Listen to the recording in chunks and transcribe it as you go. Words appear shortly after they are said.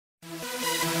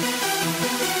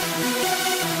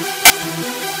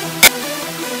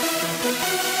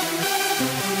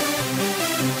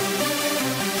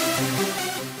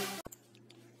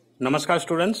Namaskar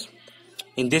students.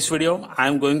 In this video I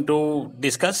am going to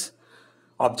discuss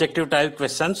objective type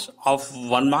questions of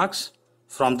 1 marks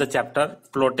from the chapter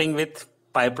plotting with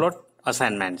pyplot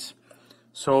assignments.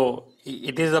 So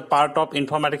it is a part of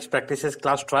Informatics Practices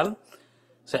class 12.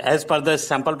 So as per the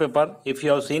sample paper, if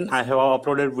you have seen, I have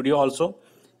uploaded video also.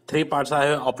 3 parts I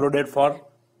have uploaded for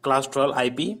class 12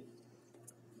 IP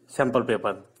sample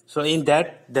paper. So in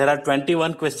that there are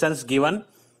 21 questions given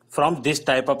from this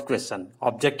type of question,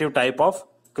 objective type of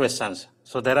questions.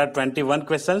 So there are 21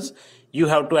 questions, you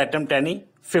have to attempt any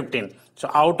 15.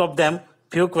 So out of them,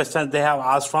 few questions they have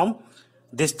asked from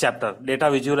this chapter,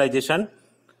 data visualization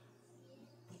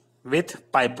with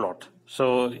pyplot.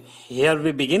 So here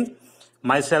we begin.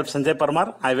 Myself Sanjay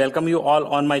Parmar, I welcome you all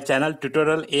on my channel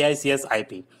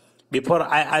TutorialAICSIP. Before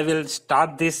I will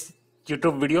start this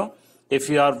YouTube video, if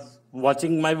you are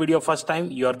watching my video first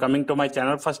time, you are coming to my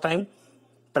channel first time,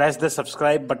 press the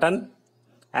subscribe button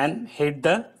and hit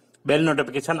the bell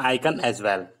notification icon as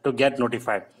well to get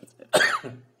notified.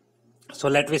 So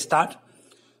let me start.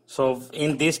 So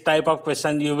in this type of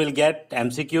question you will get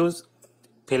MCQs,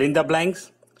 fill in the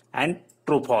blanks and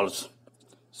true false.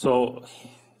 So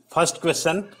first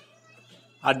question,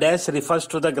 a dash refers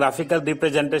to the graphical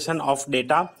representation of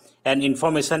data and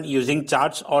information using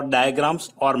charts or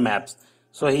diagrams or maps.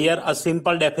 So here a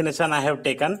simple definition I have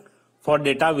taken for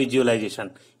data visualization.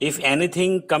 If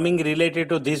anything coming related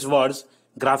to these words,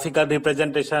 graphical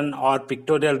representation or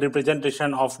pictorial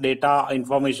representation of data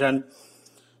information,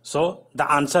 so the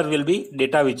answer will be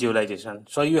data visualization.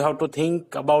 So you have to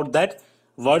think about that.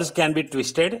 Words can be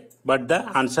twisted, but the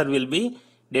answer will be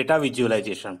data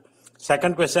visualization.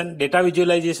 Second question, data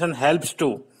visualization helps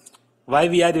to, why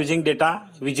we are using data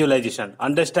visualization?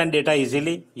 Understand data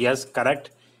easily, yes,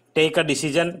 correct. Take a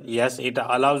decision, yes, it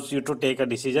allows you to take a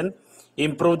decision.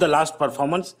 Improve the last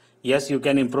performance, yes, you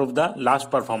can improve the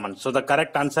last performance. So the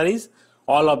correct answer is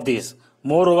all of these.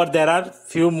 Moreover, there are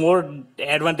few more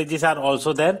advantages are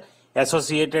also there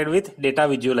associated with data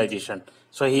visualization.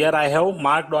 So here I have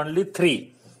marked only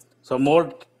 3. So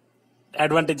more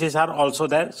advantages are also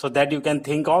there, so that you can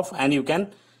think of and you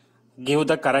can give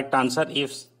the correct answer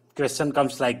if question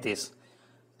comes like this.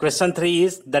 Question 3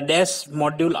 is, the dash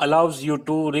module allows you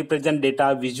to represent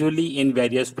data visually in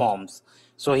various forms.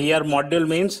 So here module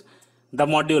means the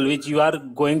module which you are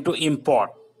going to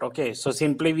import. Okay, so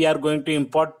simply we are going to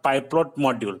import pyplot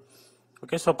module.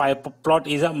 Okay, so pyplot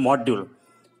is a module.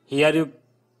 Here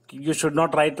you should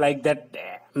not write like that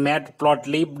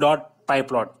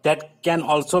matplotlib.pyplot. That can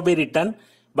also be written,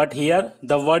 but here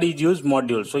the word is used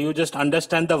module. So you just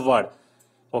understand the word.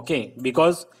 Okay,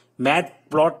 because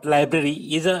matplot library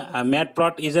is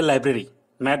matplot is a library,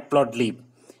 matplotlib,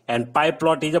 and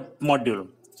pyplot is a module.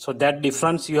 So that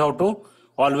difference you have to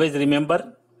always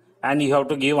remember and you have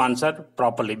to give answer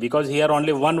properly, because here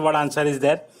only one word answer is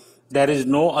there. There is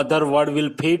no other word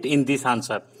will fit in this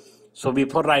answer. So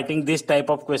before writing this type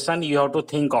of question, you have to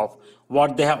think of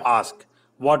what they have asked,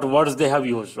 what words they have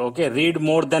used. Okay, read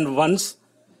more than once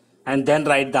and then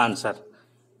write the answer.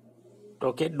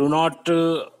 Okay, do not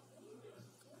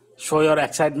show your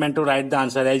excitement to write the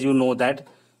answer, as you know that.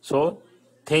 So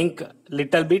think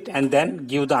little bit and then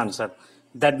give the answer.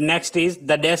 The next is,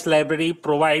 the dash library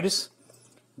provides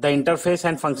the interface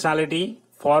and functionality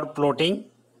for plotting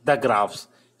the graphs.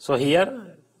 So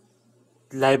here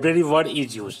library word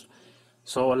is used.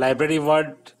 So library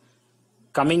word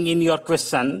coming in your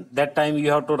question, that time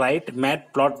you have to write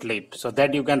matplotlib. So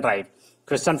that you can write.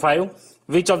 Question 5,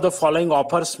 which of the following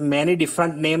offers many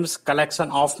different names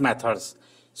collection of methods?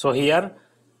 So here,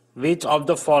 which of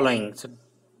the following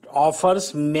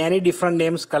offers many different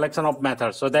names collection of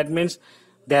methods? So that means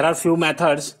there are few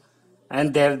methods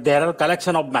and there are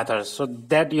collection of methods. So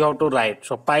that you have to write.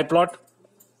 So pyplot,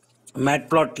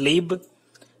 matplotlib,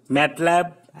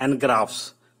 matlab and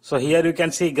graphs. So here you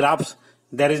can see graphs.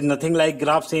 There is nothing like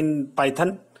graphs in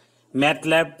Python.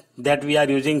 Matlab, that we are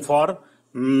using for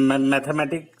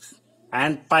mathematics,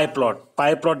 and pyplot.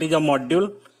 Pyplot is a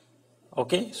module.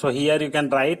 Okay, so here you can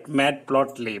write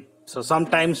matplotlib. So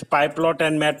sometimes pyplot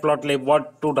and matplotlib,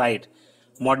 what to write?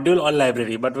 Module or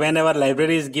library. But whenever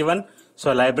library is given,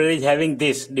 so library is having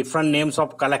this different names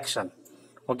of collection.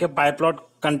 Okay, pyplot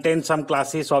contains some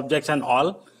classes, objects and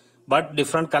all, but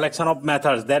different collection of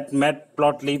methods that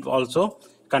matplotlib also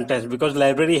contains, because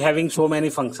library having so many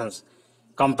functions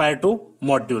compared to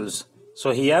modules.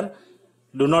 So here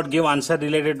do not give answer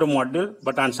related to module,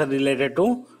 but answer related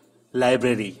to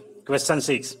library. Question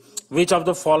 6, which of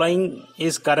the following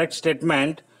is correct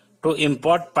statement to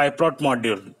import pyplot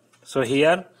module? So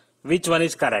here, which one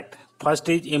is correct? First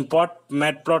is import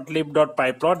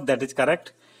matplotlib.pyplot, that is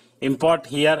correct. import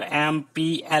here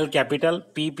MPL capital,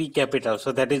 PP capital.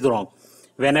 So that is wrong.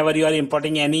 Whenever you are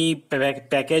importing any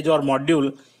package or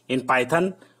module in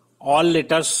Python, all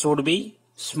letters should be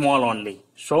small only.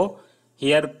 So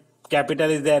here capital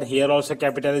is there, here also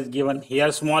capital is given,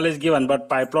 here small is given, but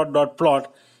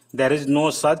pyplot.plot, there is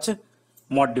no such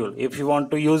module. If you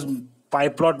want to use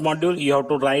pyplot module, you have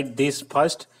to write this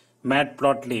first,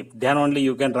 matplotlib, then only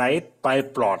you can write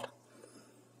pyplot.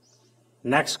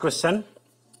 Next question.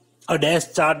 A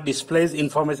dash chart displays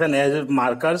information as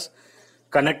markers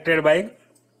connected by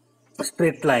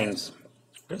straight lines.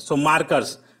 Okay. So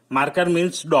marker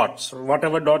means dots,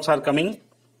 whatever dots are coming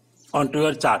onto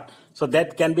your chart. So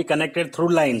that can be connected through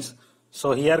lines.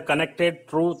 So here connected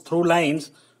through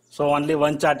lines. So only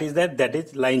one chart is there, that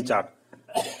is line chart.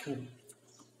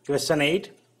 Question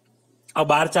 8. A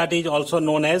bar chart is also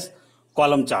known as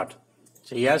column chart.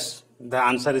 So yes, the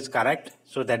answer is correct.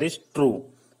 So that is true.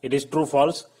 It is true,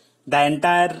 false. The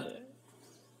entire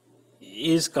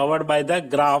is covered by the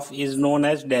graph is known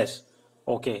as dash.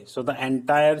 Okay, so the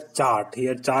entire chart,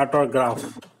 here chart or graph,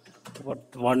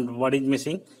 what is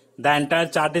missing? The entire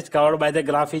chart is covered by the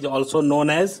graph is also known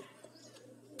as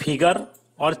figure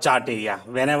or chart area.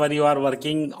 Whenever you are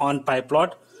working on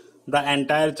pyplot, the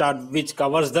entire chart which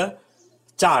covers the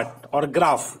chart or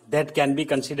graph, that can be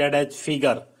considered as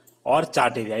figure or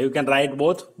chart area. You can write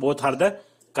both are the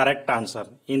correct answer.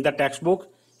 In the textbook,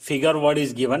 figure word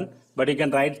is given, but you can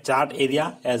write chart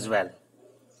area as well.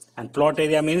 And plot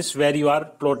area means where you are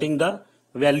plotting the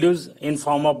values in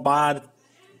form of bar,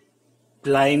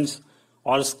 lines,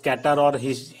 or scatter or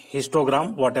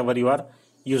histogram, whatever you are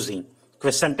using.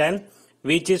 Question 10.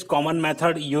 Which is common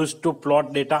method used to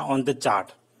plot data on the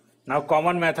chart? Now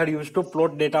common method used to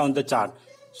plot data on the chart.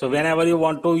 So whenever you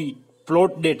want to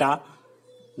plot data,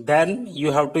 then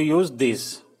you have to use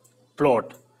this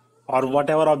plot, or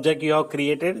whatever object you have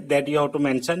created, that you have to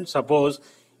mention. Suppose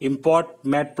import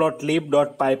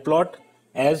matplotlib.pyplot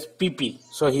as pp.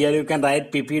 So here you can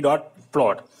write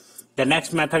pp.plot. The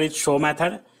next method is show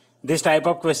method. This type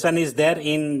of question is there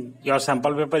in your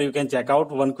sample paper. You can check out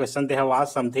one question they have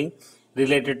asked something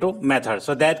related to method.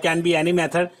 So that can be any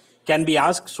method can be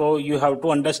asked. So you have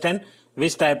to understand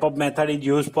which type of method is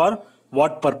used for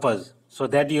what purpose, so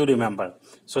that you remember.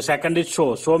 So second is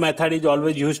show. Show method is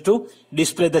always used to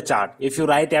display the chart. If you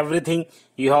write everything,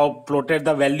 you have plotted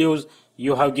the values,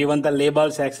 you have given the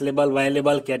labels, X label, Y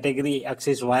label, category,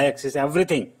 axis, Y axis,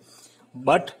 everything,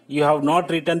 but you have not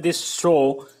written this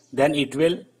show, then it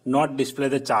will not display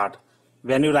the chart.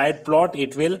 When you write plot,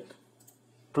 it will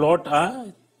plot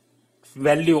a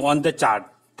value on the chart.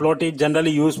 Plot is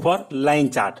generally used for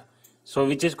line chart. So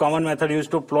which is common method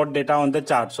used to plot data on the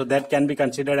chart. So that can be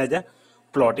considered as a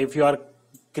plot. If you are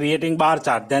creating bar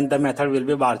chart, then the method will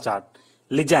be bar chart.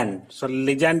 Legend. So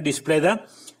legend display the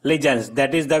legends.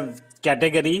 That is the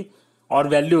category or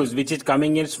values which is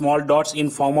coming in small dots in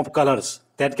form of colors.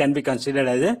 That can be considered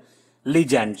as a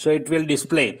legend. So it will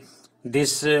display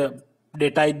this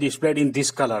data is displayed in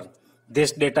this color.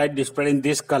 This data is displayed in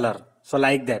this color. So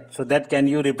like that. So that can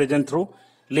you represent through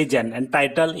legend. And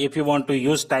title, if you want to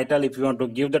use title, if you want to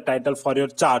give the title for your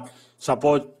chart,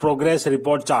 suppose progress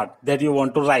report chart that you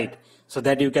want to write, so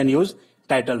that you can use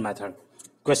title method.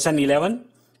 Question 11.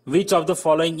 Which of the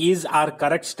following is our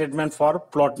correct statement for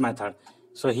plot method?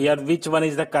 So here which one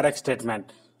is the correct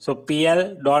statement? So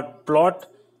pl.plot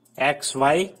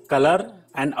xy color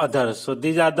and others. So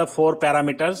these are the 4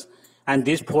 parameters, and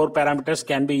these 4 parameters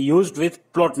can be used with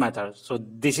plot method. So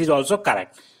this is also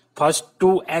correct. First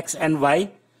 2 x and y,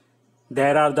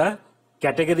 there are the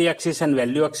category axis and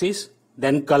value axis.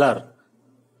 Then color,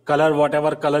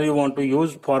 whatever color you want to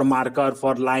use for marker,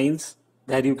 for lines,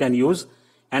 that you can use.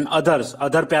 And others,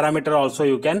 other parameter also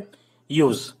you can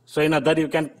use. So in other you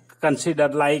can consider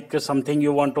like something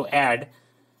you want to add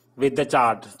with the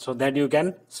chart, so that you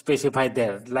can specify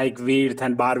there, like width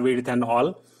and bar width and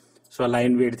all. So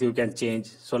line width you can change.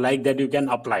 So like that you can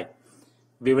apply.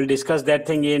 We will discuss that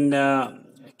thing in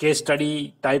case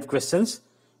study type questions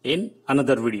in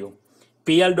another video.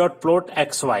 pl.plot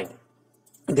xy.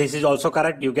 This is also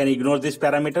correct. You can ignore this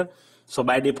parameter. So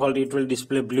by default it will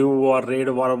display blue or red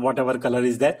or whatever color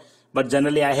is there. But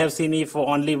generally I have seen if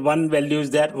only one value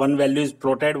is there, one value is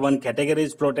plotted, one category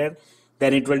is plotted,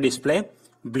 then it will display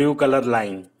blue color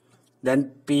line.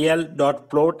 Then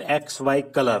pl.plot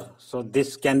xy color. So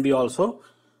this can be also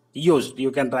used.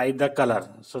 You can write the color.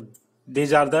 So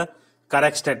these are the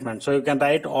correct statements. So you can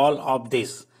write all of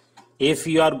this. If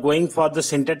you are going for the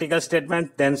syntactical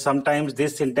statement, then sometimes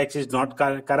this syntax is not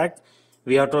correct.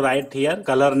 We have to write here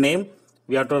color name.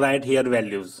 We have to write here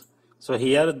values. So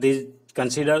here these,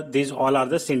 consider these all are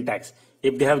the syntax.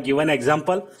 If they have given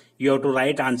example, you have to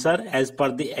write answer as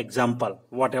per the example,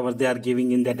 whatever they are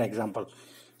giving in that example.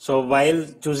 So while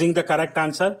choosing the correct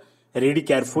answer, read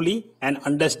carefully and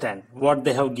understand what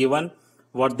they have given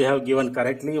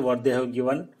correctly, what they have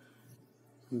given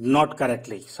not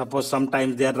correctly. Suppose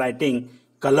sometimes they are writing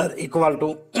color equal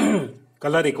to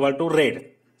color equal to red,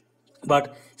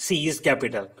 but C is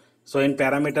capital. So in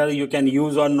parameter you can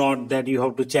use or not, that you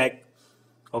have to check.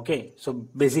 Okay, so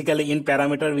basically in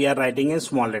parameter we are writing in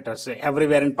small letters.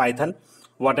 Everywhere in Python,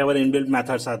 whatever inbuilt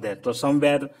methods are there, so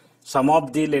somewhere some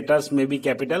of the letters may be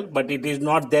capital, but it is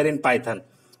not there in Python.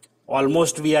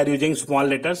 Almost we are using small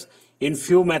letters. In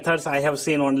few methods I have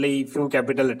seen only few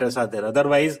capital letters are there.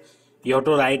 Otherwise you have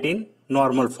to write in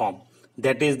normal form.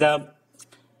 That is the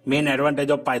main advantage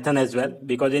of Python as well,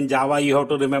 because in Java you have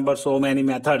to remember so many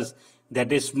methods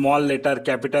that is small letter,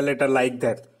 capital letter, like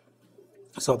that.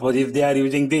 Suppose if they are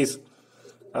using this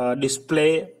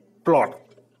display plot,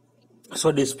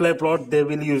 so display plot they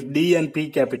will use D and P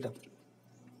capital,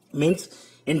 means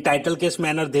in title case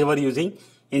manner they were using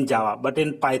in Java, but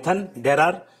in Python there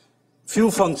are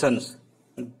few functions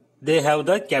they have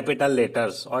the capital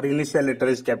letters or initial letter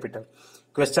is capital.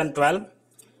 Question 12.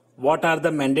 What are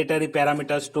the mandatory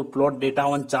parameters to plot data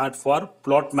on chart for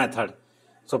plot method?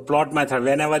 So plot method,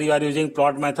 whenever you are using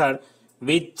plot method,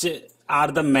 which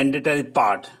are the mandatory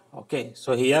part? Okay,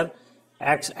 so here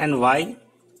X and Y,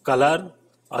 color,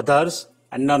 others,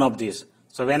 and none of these.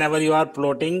 So whenever you are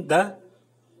plotting the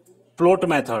plot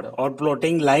method or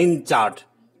plotting line chart,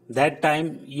 that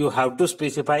time you have to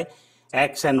specify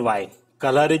X and Y.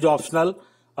 Color is optional,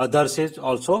 others is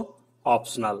also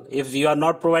optional. If you are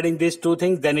not providing these two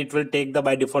things, then it will take the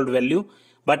by default value.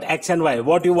 But X and Y,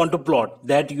 what you want to plot,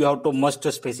 that you have to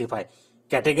must specify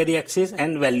category axis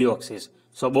and value axis.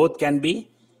 So both can be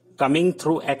coming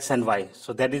through X and Y.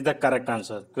 So that is the correct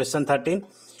answer. Question 13.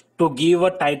 To give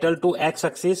a title to X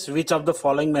axis, which of the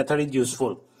following method is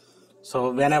useful?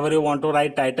 So whenever you want to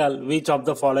write title, which of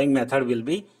the following method will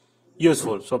be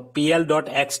useful? So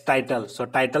pl.x title. So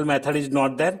title method is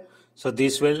not there. So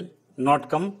this will not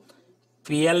come.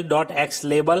 pl.x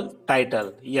label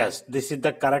title. Yes, this is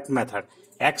the correct method.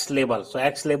 X label. So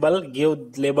X label,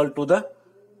 give label to the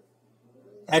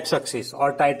X axis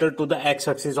or title to the X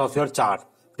axis of your chart.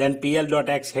 Then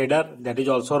pl.x header, that is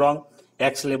also wrong.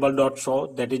 X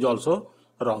label.show, that is also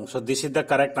wrong. So this is the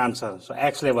correct answer. So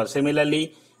X label.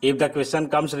 Similarly, if the question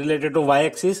comes related to Y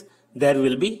axis, there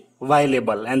will be Y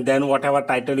label, and then whatever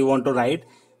title you want to write,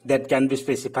 that can be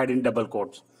specified in double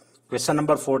quotes. Question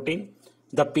number 14.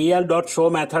 The pl.show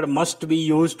method must be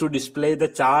used to display the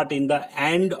chart in the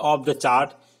end of the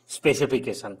chart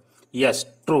specification. Yes,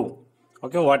 true.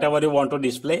 Okay, whatever you want to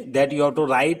display, that you have to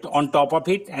write on top of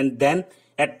it, and then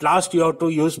at last you have to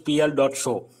use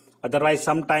pl.show. Otherwise,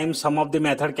 sometimes some of the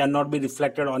method cannot be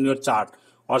reflected on your chart,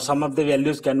 or some of the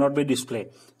values cannot be displayed.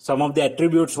 Some of the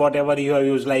attributes, whatever you have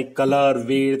used, like color,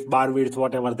 width, bar width,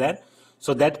 whatever there,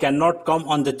 so that cannot come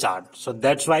on the chart. So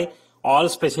that's why all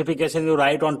specification you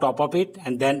write on top of it,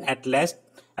 and then at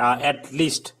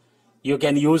least you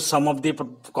can use some of the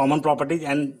common properties,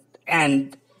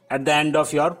 and at the end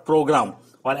of your program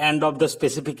or end of the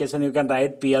specification you can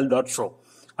write pl.show.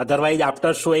 Otherwise,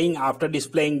 after showing, after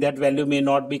displaying, that value may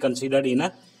not be considered in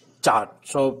a chart.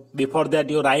 So before that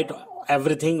you write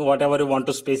everything, whatever you want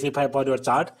to specify for your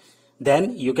chart,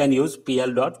 then you can use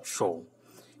pl.show.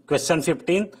 Question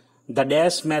 15. The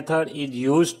dash method is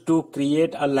used to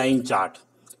create a line chart.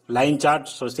 Line chart,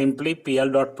 so simply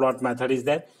pl.plot method is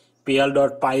there.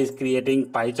 pl.py is creating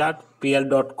pie chart.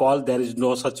 pl.call, there is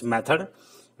no such method.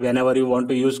 Whenever you want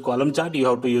to use column chart, you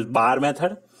have to use bar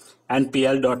method. And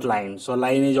pl.line. So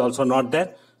line is also not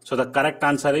there. So the correct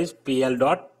answer is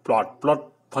pl.plot.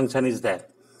 Plot function is there.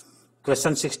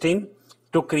 Question 16.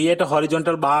 To create a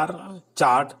horizontal bar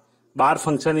chart, bar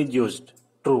function is used.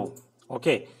 True.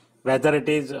 Okay. Whether it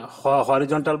is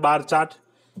horizontal bar chart,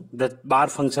 the bar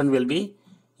function will be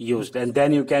used. And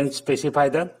then you can specify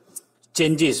the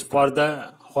changes for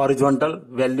the horizontal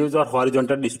values or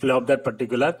horizontal display of that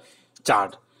particular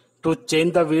chart. To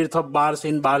change the width of bars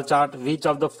in bar chart, which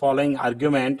of the following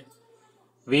argument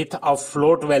with a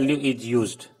float value is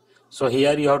used? So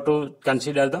here you have to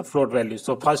consider the float value.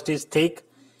 So first is thick,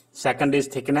 second is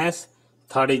thickness,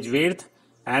 third is width,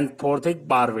 and fourth is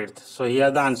bar width. So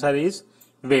here the answer is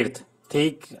width.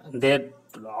 Thick, that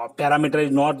parameter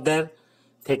is not there,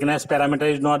 thickness parameter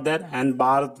is not there, and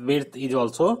bar width is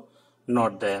also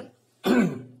not there.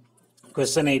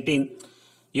 Question 18.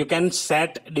 You can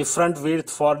set different width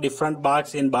for different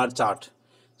bars in bar chart.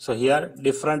 So here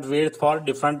different width for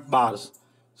different bars.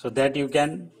 So that you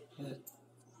can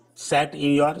set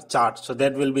in your chart. So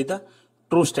that will be the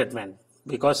true statement.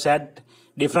 because set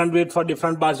different width for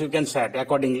different bars you can set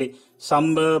accordingly.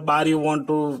 Some bar you want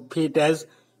to fit as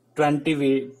 20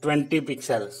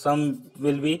 pixels, some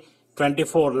will be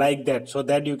 24, like that. So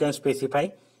that you can specify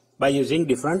by using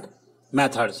different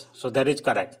methods. So that is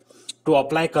correct. To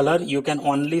apply color, you can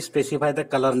only specify the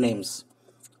color names.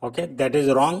 Okay, that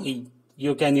is wrong.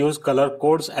 You can use color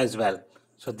codes as well.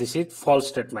 So this is false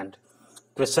statement.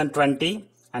 Question 20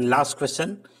 and last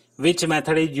question. Which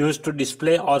method is used to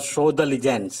display or show the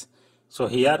legends? So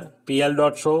here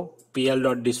pl.show,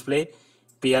 pl.display,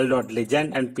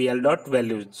 pl.legend and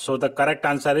pl.values. So the correct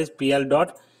answer is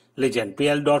pl.legend.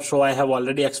 pl.show I have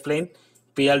already explained.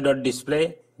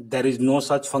 pl.display, there is no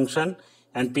such function,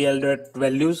 and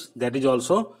pl.values, that is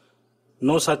also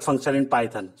no such function in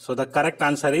Python. So the correct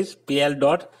answer is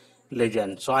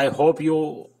pl.legend. So I hope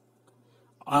you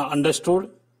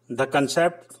understood the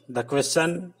concept, the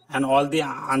question and all the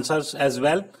answers as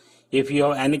well. If you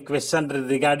have any question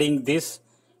regarding this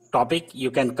topic,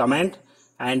 you can comment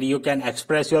and you can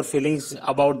express your feelings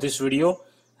about this video.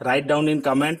 Write down in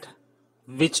comment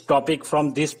which topic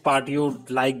from this part you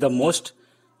like the most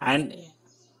and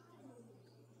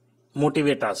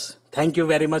motivate us. Thank you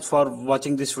very much for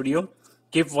watching this video.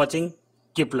 Keep watching,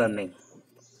 keep learning.